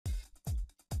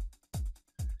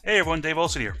Hey everyone, Dave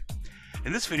Olson here.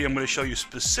 In this video I'm going to show you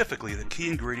specifically the key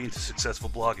ingredient to successful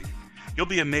blogging. You'll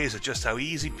be amazed at just how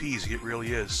easy peasy it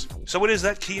really is. So what is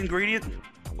that key ingredient?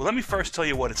 Well, let me first tell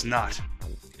you what it's not.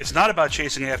 It's not about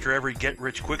chasing after every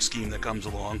get-rich-quick scheme that comes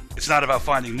along. It's not about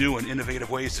finding new and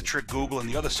innovative ways to trick Google and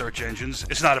the other search engines.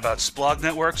 It's not about splog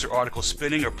networks or article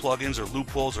spinning or plugins or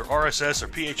loopholes or RSS or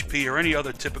PHP or any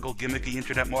other typical gimmicky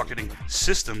internet marketing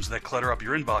systems that clutter up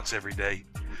your inbox every day.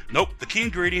 Nope, the key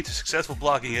ingredient to successful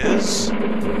blogging is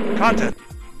content.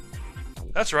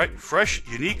 That's right, fresh,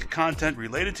 unique content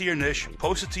related to your niche,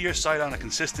 posted to your site on a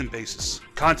consistent basis.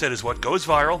 Content is what goes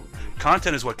viral.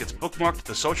 Content is what gets bookmarked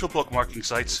to social bookmarking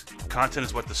sites. Content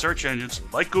is what the search engines,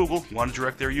 like Google, want to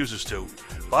direct their users to.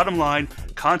 Bottom line,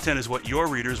 content is what your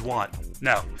readers want.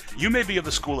 Now, you may be of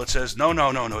the school that says, no,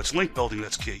 it's link building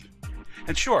that's key.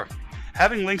 And sure,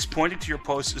 having links pointing to your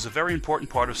posts is a very important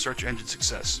part of search engine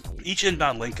success. Each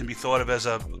inbound link can be thought of as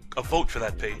a vote for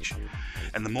that page.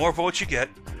 And the more votes you get,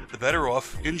 the better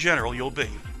off, in general, you'll be.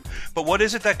 But what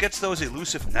is it that gets those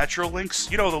elusive natural links?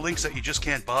 You know, the links that you just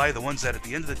can't buy, the ones that at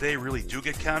the end of the day really do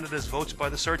get counted as votes by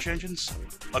the search engines?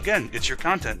 Again, it's your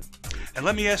content. And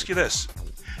let me ask you this.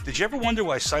 Did you ever wonder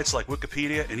why sites like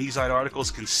Wikipedia and eZine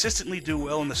articles consistently do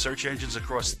well in the search engines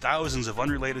across thousands of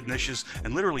unrelated niches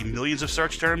and literally millions of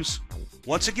search terms?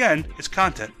 Once again, it's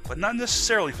content, but not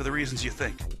necessarily for the reasons you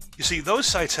think. You see, those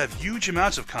sites have huge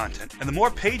amounts of content, and the more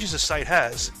pages a site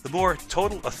has, the more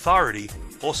total authority,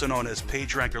 also known as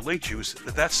PageRank or link juice,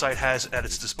 that site has at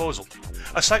its disposal.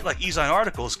 A site like eZine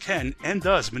Articles can and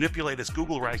does manipulate its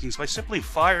Google rankings by simply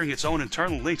firing its own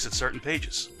internal links at certain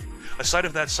pages. A site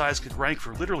of that size could rank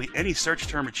for literally any search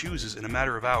term it chooses in a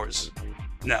matter of hours.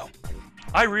 Now,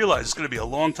 I realize it's going to be a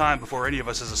long time before any of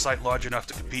us has a site large enough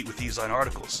to compete with eZine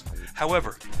Articles.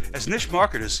 However, as niche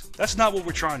marketers, that's not what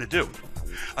we're trying to do.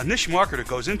 A niche marketer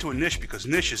goes into a niche because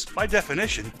niches, by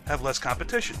definition, have less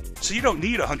competition. So you don't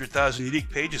need 100,000 unique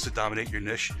pages to dominate your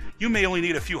niche. You may only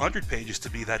need a few hundred pages to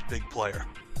be that big player.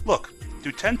 Look,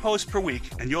 do 10 posts per week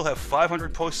and you'll have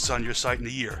 500 posts on your site in a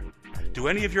year. Do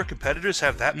any of your competitors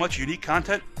have that much unique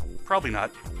content? Probably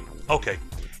not. Okay,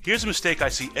 here's a mistake I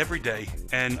see every day,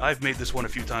 and I've made this one a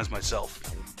few times myself.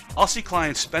 I'll see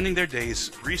clients spending their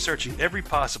days researching every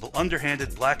possible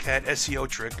underhanded black hat SEO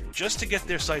trick just to get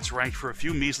their sites ranked for a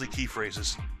few measly key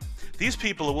phrases. These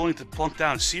people are willing to plunk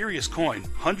down serious coin,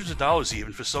 hundreds of dollars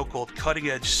even, for so-called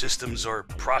cutting-edge systems or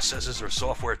processes or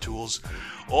software tools,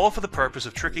 all for the purpose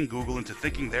of tricking Google into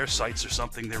thinking their sites are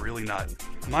something they're really not.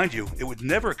 Mind you, it would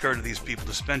never occur to these people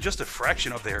to spend just a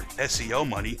fraction of their SEO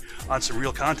money on some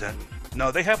real content. No,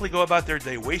 they happily go about their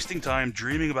day wasting time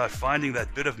dreaming about finding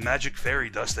that bit of magic fairy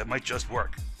dust that might just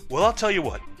work. Well, I'll tell you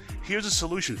what, here's a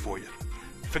solution for you.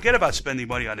 Forget about spending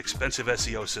money on expensive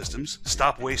SEO systems,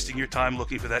 stop wasting your time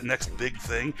looking for that next big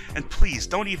thing, and please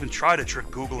don't even try to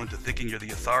trick Google into thinking you're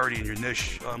the authority in your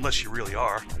niche, unless you really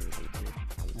are.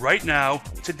 Right now,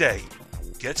 today,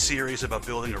 get serious about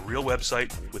building a real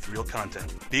website with real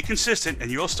content. Be consistent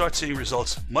and you'll start seeing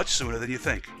results much sooner than you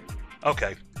think.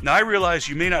 Okay, now I realize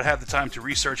you may not have the time to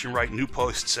research and write new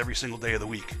posts every single day of the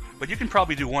week, but you can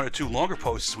probably do 1 or 2 longer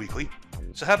posts weekly.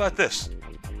 So how about this?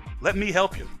 Let me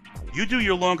help you. You do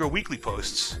your longer weekly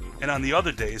posts, and on the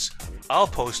other days, I'll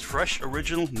post fresh,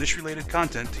 original, niche-related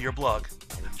content to your blog.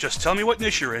 Just tell me what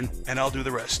niche you're in, and I'll do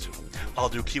the rest. I'll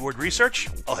do keyword research,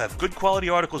 I'll have good quality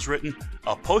articles written,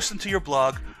 I'll post them to your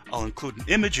blog, I'll include an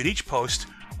image in each post,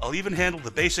 I'll even handle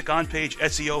the basic on-page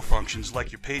SEO functions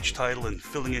like your page title and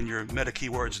filling in your meta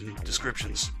keywords and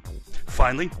descriptions.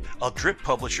 Finally, I'll drip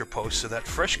publish your posts so that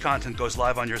fresh content goes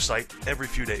live on your site every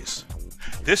few days.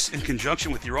 This, in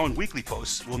conjunction with your own weekly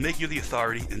posts, will make you the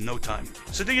authority in no time.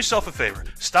 So do yourself a favor,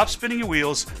 stop spinning your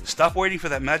wheels, stop waiting for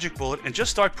that magic bullet, and just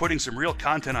start putting some real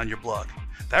content on your blog.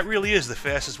 That really is the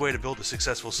fastest way to build a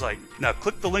successful site. Now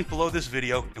click the link below this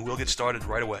video and we'll get started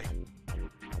right away.